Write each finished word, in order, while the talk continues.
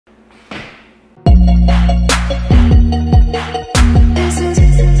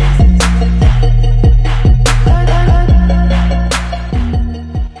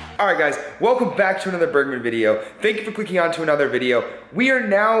welcome back to another Bergman video. Thank you for clicking on to another video. We are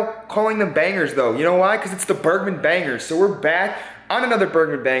now calling them bangers though. You know why? Because it's the Bergman Bangers. So we're back on another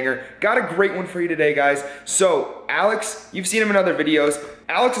Bergman Banger. Got a great one for you today, guys. So Alex, you've seen him in other videos.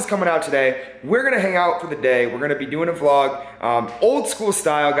 Alex is coming out today. We're gonna hang out for the day. We're gonna be doing a vlog, old school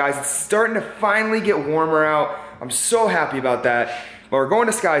style, guys. It's starting to finally get warmer out. I'm so happy about that. But we're going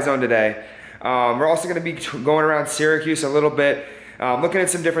to Skyzone today. We're also gonna be going around Syracuse a little bit, looking at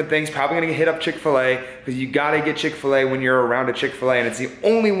some different things. Probably gonna hit up Chick-fil-A, because you gotta get Chick-fil-A when you're around a Chick-fil-A, and it's the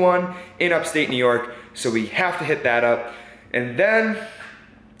only one in upstate New York, so we have to hit that up. And then,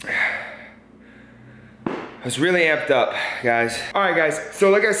 I was really amped up, guys. All right, guys, so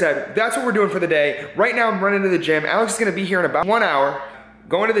like I said, that's what we're doing for the day. Right now, I'm running to the gym. Alex is gonna be here in about 1 hour,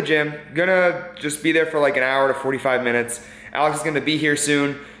 going to the gym, gonna just be there for like an hour to 45 minutes. Alex is gonna be here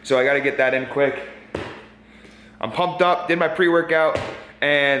soon, so I gotta get that in quick. I'm pumped up, did my pre-workout,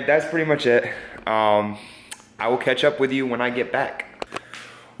 and that's pretty much it. I will catch up with you when I get back.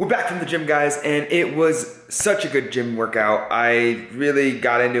 We're back from the gym, guys, and it was such a good gym workout. I really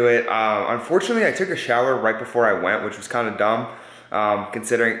got into it. Unfortunately, I took a shower right before I went, which was kind of dumb,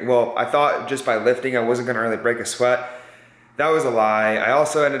 considering, well, I thought just by lifting I wasn't gonna really break a sweat. That was a lie. I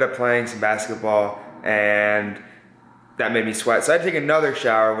also ended up playing some basketball, and that made me sweat. So I had to take another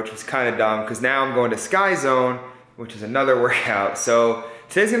shower, which was kind of dumb, because now I'm going to Skyzone, which is another workout. So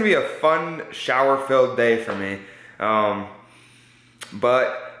today's gonna be a fun shower-filled day for me.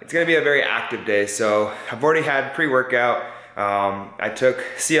 But it's gonna be a very active day, so I've already had pre-workout. I took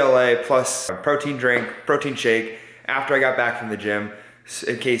CLA plus a protein drink, protein shake after I got back from the gym,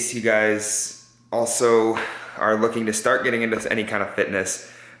 in case you guys also are looking to start getting into any kind of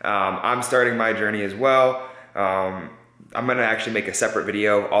fitness. I'm starting my journey as well. I'm gonna actually make a separate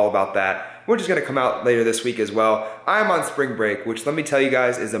video all about that, which is gonna come out later this week as well. I'm on spring break, which let me tell you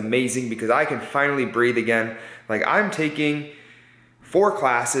guys is amazing because I can finally breathe again. Like, I'm taking 4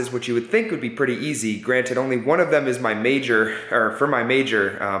 classes, which you would think would be pretty easy. Granted, only one of them is my major, or for my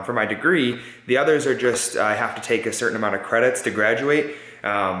major, for my degree. The others are just, I have to take a certain amount of credits to graduate,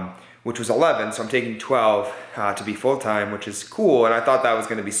 which was 11, so I'm taking 12 to be full-time, which is cool, and I thought that was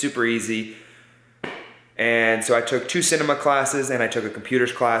gonna be super easy. And so I took 2 cinema classes and I took a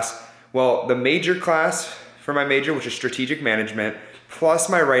computers class. Well, the major class for my major, which is strategic management, plus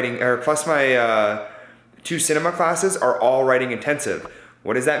my writing, or plus my 2 cinema classes are all writing intensive.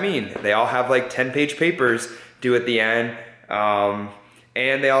 What does that mean? They all have like 10-page papers due at the end,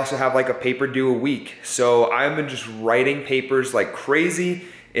 and they also have like a paper due a week. So I've been just writing papers like crazy.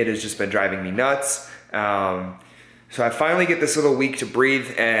 It has just been driving me nuts. So I finally get this little week to breathe,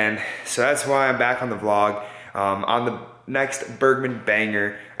 and so that's why I'm back on the vlog, on the next Bergman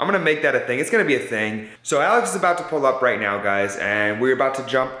Banger. I'm gonna make that a thing. It's gonna be a thing. So Alex is about to pull up right now, guys, and we're about to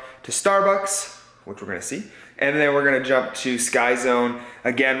jump to Starbucks, which we're gonna see, and then we're gonna jump to Skyzone.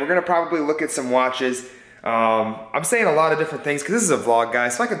 Again, we're gonna probably look at some watches. I'm saying a lot of different things because this is a vlog,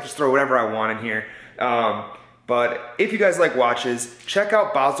 guys, so I can just throw whatever I want in here. But if you guys like watches, check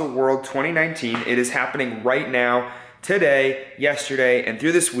out Basel World 2019. It is happening right now, today, yesterday, and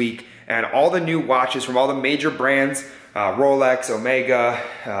through this week, and all the new watches from all the major brands, Rolex, Omega,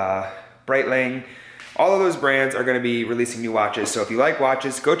 Breitling, all of those brands are gonna be releasing new watches. So if you like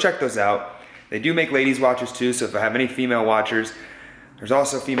watches, go check those out. They do make ladies watches too, so if I have any female watchers, there's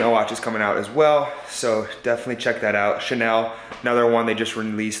also female watches coming out as well, so definitely check that out. Chanel, another one, they just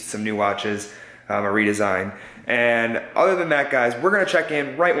released some new watches, a redesign. And other than that, guys, we're gonna check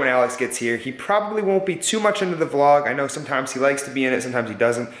in right when Alex gets here. He probably won't be too much into the vlog. I know sometimes he likes to be in it, sometimes he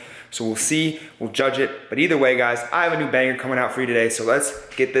doesn't. So we'll see, we'll judge it. But either way, guys, I have a new banger coming out for you today, so let's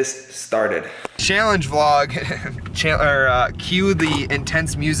get this started. Challenge vlog, cue the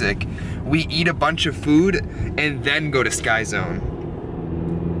intense music. We eat a bunch of food and then go to Skyzone.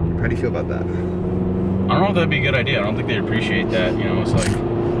 How do you feel about that? I don't know if that'd be a good idea. I don't think they'd appreciate that, you know, it's like,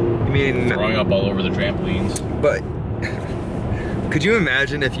 I mean, throwing up all over the trampolines. But could you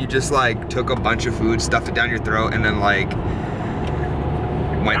imagine if you just like took a bunch of food, stuffed it down your throat, and then like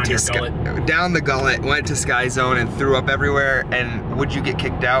went down the gullet, went to Skyzone and threw up everywhere? And would you get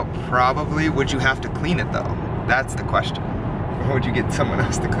kicked out? Probably. Would you have to clean it though? That's the question. Or would you get someone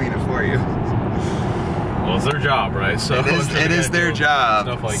else to clean it for you? Well, it's their job, right? So it is their job.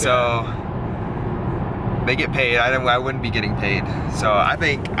 Stuff like so they get paid. I wouldn't be getting paid. So I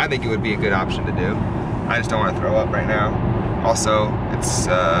think it would be a good option to do. I just don't want to throw up right now. Also, it's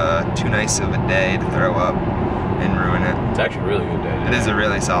too nice of a day to throw up and ruin it. It's actually a really good day. It is a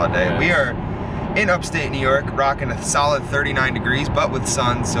really solid day. Yeah. We are in upstate New York, rocking a solid 39 degrees, but with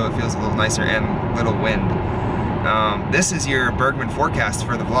sun, so it feels a little nicer, and little wind. this is your Bergman forecast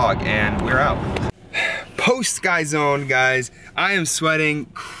for the vlog, and we're out. Post Skyzone, guys. I am sweating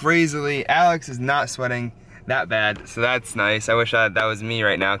crazily. Alex is not sweating that bad, so that's nice. I wish that was me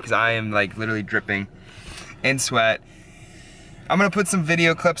right now, because I am like literally dripping in sweat. I'm gonna put some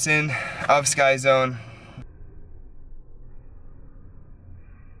video clips in of Skyzone.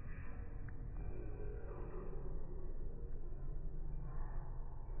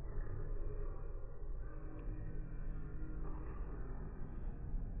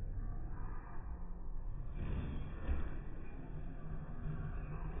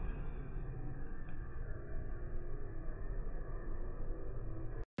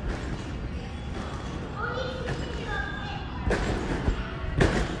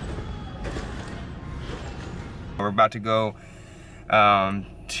 We're about to go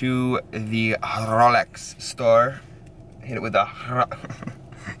to the Rolex store. Hit it with the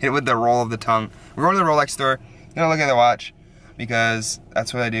hit it with the roll of the tongue. We're going to the Rolex store. Gonna look at the watch because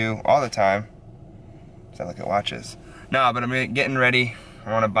that's what I do all the time. So I look at watches. No, but I'm getting ready.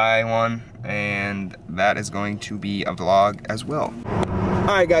 I want to buy one, and that is going to be a vlog as well. All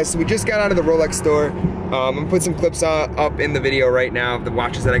right, guys. So we just got out of the Rolex store. I'm gonna put some clips up in the video right now of the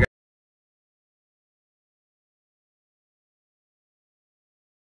watches that I got.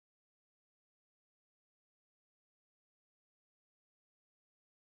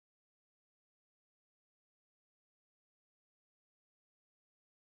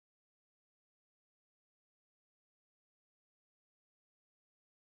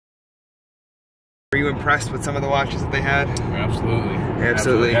 Were you impressed with some of the watches that they had? Absolutely.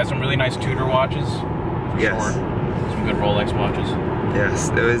 Absolutely. They had some really nice Tudor watches. For yes. Sure. Some good Rolex watches. Yes.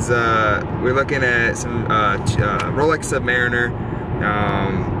 It was. We're looking at some Rolex Submariner,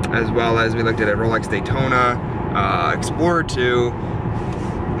 as well as we looked at a Rolex Daytona, Explorer 2.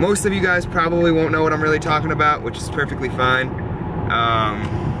 Most of you guys probably won't know what I'm really talking about, which is perfectly fine.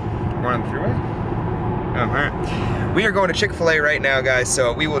 We're on the freeway. Oh, all right. We are going to Chick-fil-A right now, guys.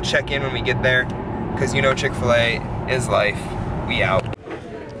 So we will check in when we get there. Because you know Chick-fil-A is life. We out.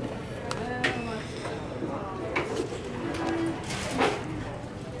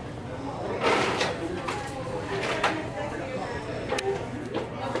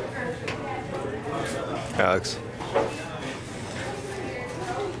 Alex.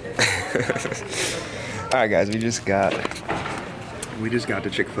 Alright guys, we just got to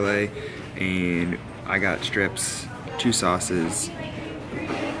Chick-fil-A, and I got strips, 2 sauces,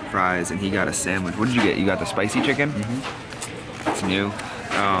 fries, and he got a sandwich. What did you get? You got the spicy chicken? Mm-hmm. It's new.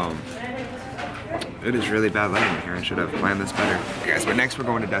 It is really bad lighting here. I should have planned this better. Okay, guys, but next we're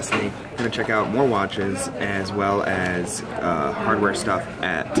going to Destiny. We're gonna check out more watches as well as hardware stuff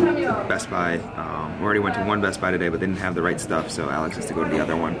at Best Buy. We already went to one Best Buy today, but they didn't have the right stuff, so Alex has to go to the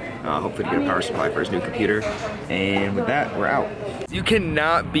other one, hopefully to get a power supply for his new computer. And with that, we're out. You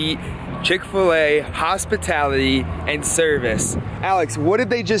cannot beat Chick-fil-A hospitality and service. Alex, what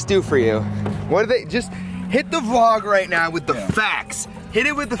did they just do for you? What did they just hit the vlog right now with the facts? Hit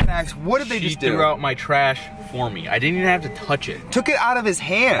it with the facts. What did they just do? She threw out my trash for me. I didn't even have to touch it. Took it out of his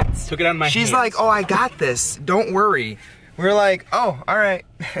hands. Took it out of my hands. She's like, oh, I got this. Don't worry. We're like, oh, all right.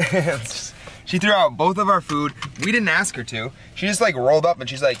 She threw out both of our food. We didn't ask her to. She just like rolled up and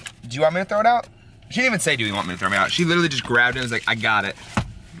she's like, do you want me to throw it out? She didn't even say, do you want me to throw it out? She literally just grabbed it and was like, I got it.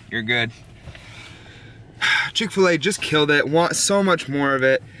 You're good. Chick-fil-A just killed it. Want so much more of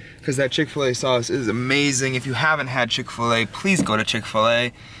it because that Chick-fil-A sauce is amazing. If you haven't had Chick-fil-A, please go to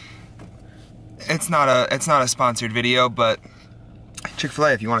Chick-fil-A. It's not a sponsored video, but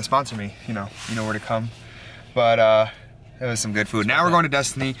Chick-fil-A, if you want to sponsor me, you know where to come. But it was some good food. Now we're going to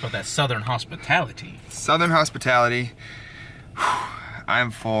Destiny. But that Southern hospitality. Southern hospitality.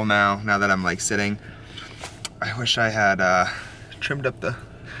 I'm full now that I'm like sitting. I wish I had trimmed up the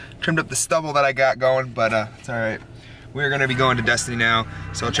stubble that I got going, but it's all right. We're gonna be going to Destiny now,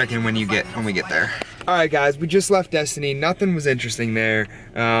 so I'll check in when we get there. All right, guys, we just left Destiny. Nothing was interesting there.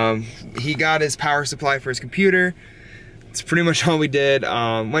 He got his power supply for his computer. It's pretty much all we did.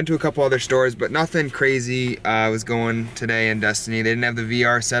 Went to a couple other stores, but nothing crazy was going today in Destiny. They didn't have the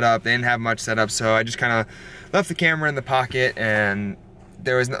VR set up. They didn't have much set up, so I just kind of left the camera in the pocket, and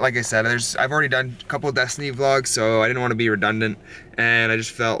there was, like I said, I've already done a couple of Destiny vlogs, so I didn't want to be redundant, and I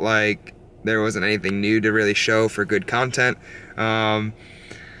just felt like there wasn't anything new to really show for good content. I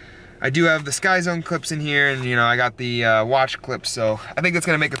do have the Skyzone clips in here, and I got the watch clips, so I think that's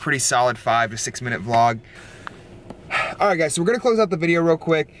gonna make a pretty solid 5 to 6 minute vlog. All right, guys, so we're gonna close out the video real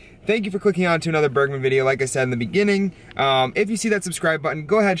quick. Thank you for clicking on to another Bergman video. Like I said in the beginning, if you see that subscribe button,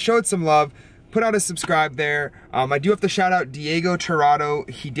 go ahead, show it some love. put out a subscribe there. I do have to shout out Diego Tirado.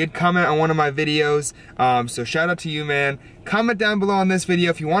 He did comment on one of my videos, so shout out to you, man. Comment down below on this video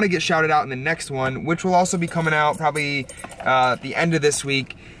if you want to get shouted out in the next one, which will also be coming out probably at the end of this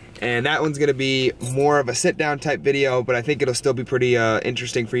week. And that one's gonna be more of a sit-down type video, but I think it'll still be pretty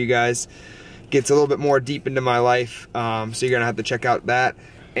interesting for you guys. Gets a little bit more deep into my life, so you're gonna have to check out that.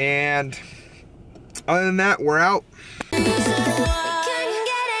 And other than that, we're out.